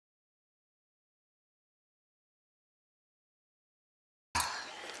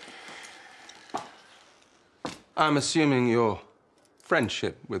I'm assuming your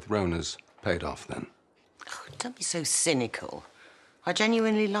friendship with Rona's paid off, then? Oh, don't be so cynical. I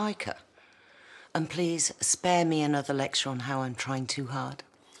genuinely like her. And please, spare me another lecture on how I'm trying too hard.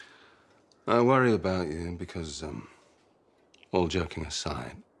 I worry about you because, all joking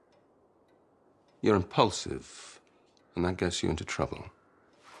aside, you're impulsive, and that gets you into trouble.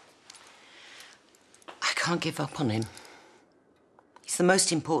 I can't give up on him. He's the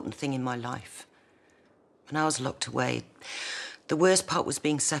most important thing in my life. When I was locked away, the worst part was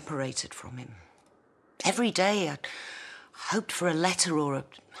being separated from him. Every day I hoped for a letter or a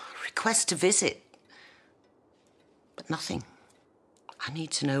request to visit. But nothing. I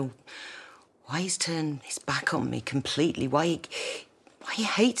need to know why he's turned his back on me completely, why he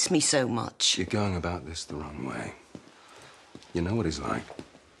hates me so much. You're going about this the wrong way. You know what he's like.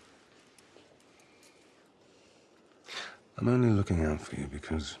 I'm only looking out for you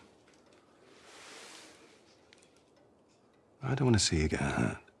because I don't want to see you get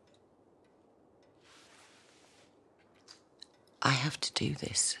hurt. I have to do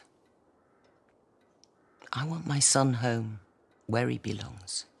this. I want my son home, where he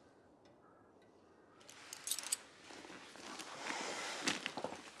belongs.